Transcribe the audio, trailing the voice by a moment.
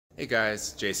Hey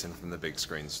guys, Jason from the Big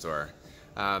Screen Store.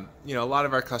 A lot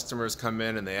of our customers come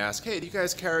in and they ask, hey, do you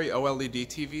guys carry OLED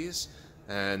TVs?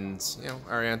 And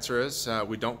our answer is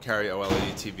we don't carry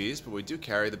OLED TVs, but we do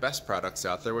carry the best products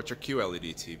out there, which are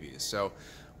QLED TVs. So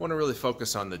I want to really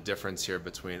focus on the difference here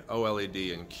between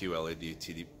OLED and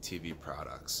QLED TV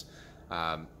products.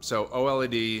 So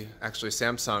OLED, actually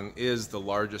Samsung is the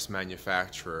largest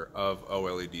manufacturer of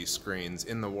OLED screens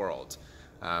in the world.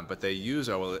 But they use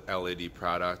OLED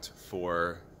product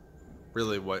for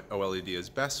really what OLED is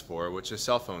best for, which is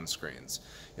cell phone screens.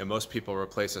 Most people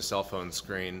replace a cell phone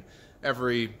screen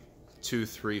every 2,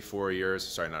 3, 4 years.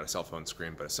 Sorry, not a cell phone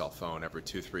screen, but a cell phone every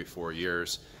 2, 3, 4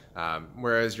 years.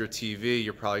 Whereas your TV,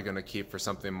 you're probably going to keep for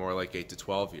something more like 8 to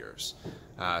 12 years.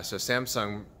 So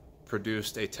Samsung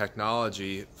produced a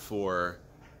technology for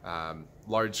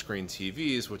large screen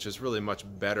TVs, which is really much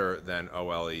better than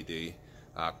OLED.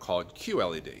 Called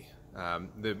QLED.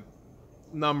 The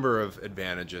number of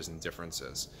advantages and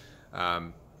differences.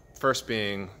 First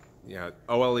being,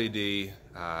 OLED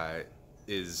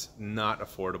is not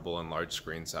affordable in large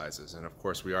screen sizes, and of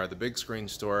course we are the Big Screen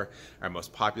Store. Our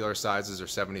most popular sizes are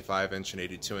 75-inch and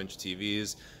 82-inch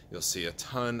TVs. You'll see a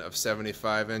ton of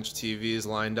 75-inch TVs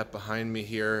lined up behind me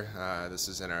here. This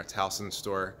is in our Towson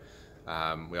store.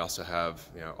 We also have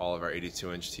all of our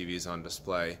 82-inch TVs on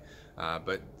display,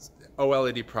 but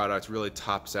OLED product really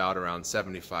tops out around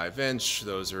 75-inch.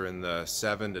 Those are in the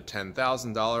 $7,000 to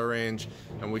 $10,000 range,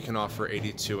 and we can offer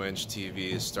 82-inch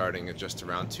TVs starting at just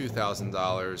around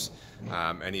 $2,000,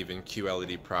 and even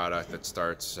QLED product that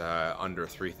starts under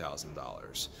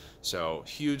 $3,000. So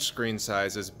huge screen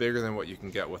sizes, bigger than what you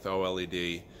can get with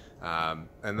OLED.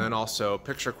 And then also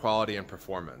picture quality and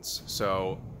performance.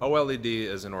 So OLED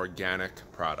is an organic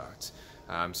product.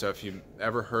 So if you've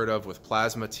ever heard of with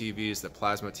plasma TVs, that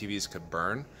plasma TVs could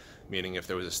burn, meaning if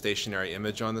there was a stationary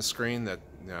image on the screen that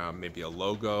maybe a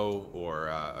logo or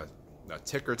a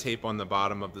ticker tape on the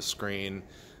bottom of the screen,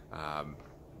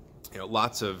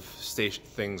 lots of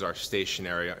things are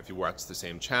stationary. If you watch the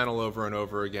same channel over and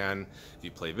over again, if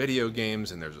you play video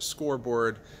games and there's a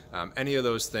scoreboard, any of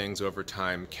those things over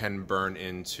time can burn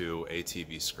into a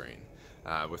TV screen.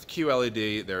 With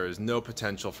QLED, there is no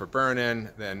potential for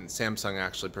burn-in. Then Samsung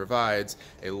actually provides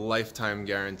a lifetime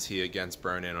guarantee against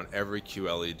burn-in on every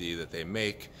QLED that they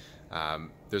make.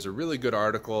 There's a really good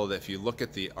article that if you look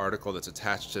at the article that's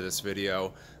attached to this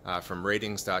video from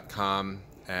ratings.com,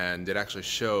 and it actually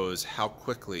shows how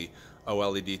quickly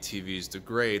OLED TVs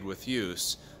degrade with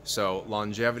use. So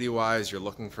longevity-wise, you're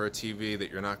looking for a TV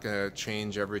that you're not going to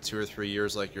change every 2 or 3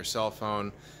 years like your cell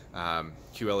phone.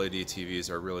 QLED TVs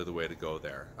are really the way to go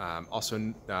there. Also,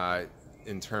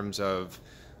 in terms of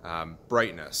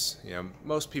brightness,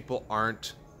 most people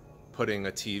aren't putting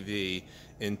a TV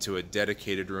into a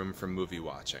dedicated room for movie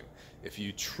watching. If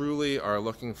you truly are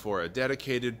looking for a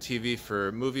dedicated TV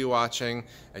for movie watching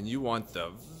and you want the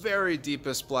very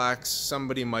deepest blacks,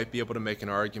 somebody might be able to make an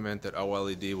argument that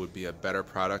OLED would be a better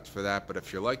product for that. But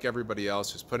if you're like everybody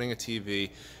else who's putting a TV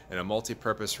in a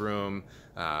multi-purpose room,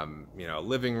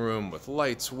 living room with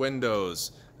lights,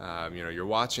 windows, you're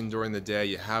watching during the day,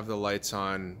 you have the lights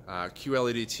on,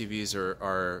 QLED TVs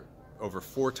are over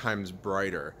 4 times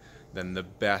brighter than the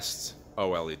best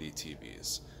OLED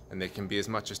TVs. And they can be as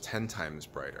much as 10 times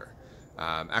brighter.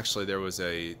 Actually, there was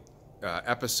a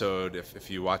episode,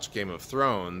 if you watch Game of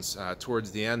Thrones,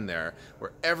 towards the end there,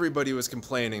 where everybody was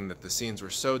complaining that the scenes were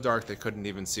so dark they couldn't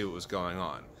even see what was going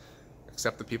on.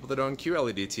 Except the people that own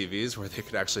QLED TVs, where they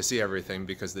could actually see everything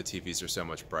because the TVs are so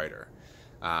much brighter.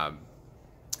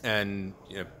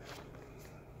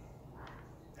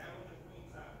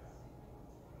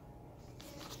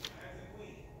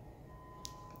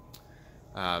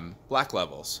 Black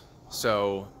levels.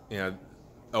 So,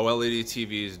 OLED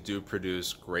TVs do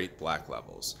produce great black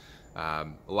levels. A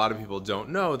lot of people don't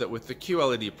know that with the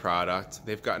QLED product,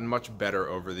 they've gotten much better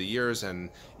over the years, and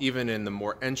even in the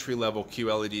more entry-level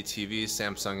QLED TVs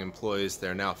Samsung employs,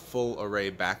 their now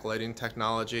full-array backlighting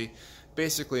technology.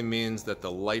 Basically means that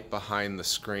the light behind the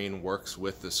screen works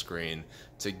with the screen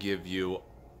to give you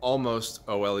almost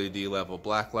OLED level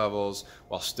black levels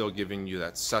while still giving you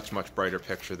that much brighter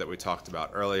picture that we talked about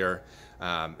earlier.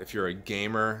 If you're a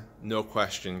gamer, no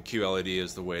question QLED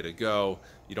is the way to go.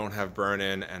 You don't have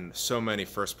burn-in, and so many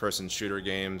first-person shooter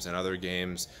games and other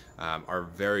games are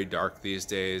very dark these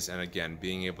days, and again,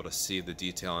 being able to see the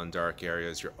detail in dark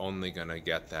areas, you're only going to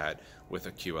get that with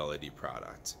a QLED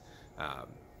product.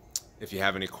 If you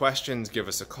have any questions, give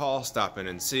us a call, stop in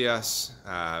and see us.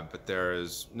 But there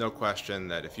is no question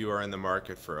that if you are in the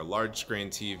market for a large screen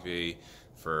TV,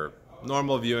 for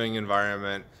normal viewing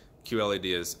environment, QLED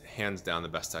is hands down the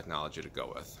best technology to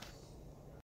go with.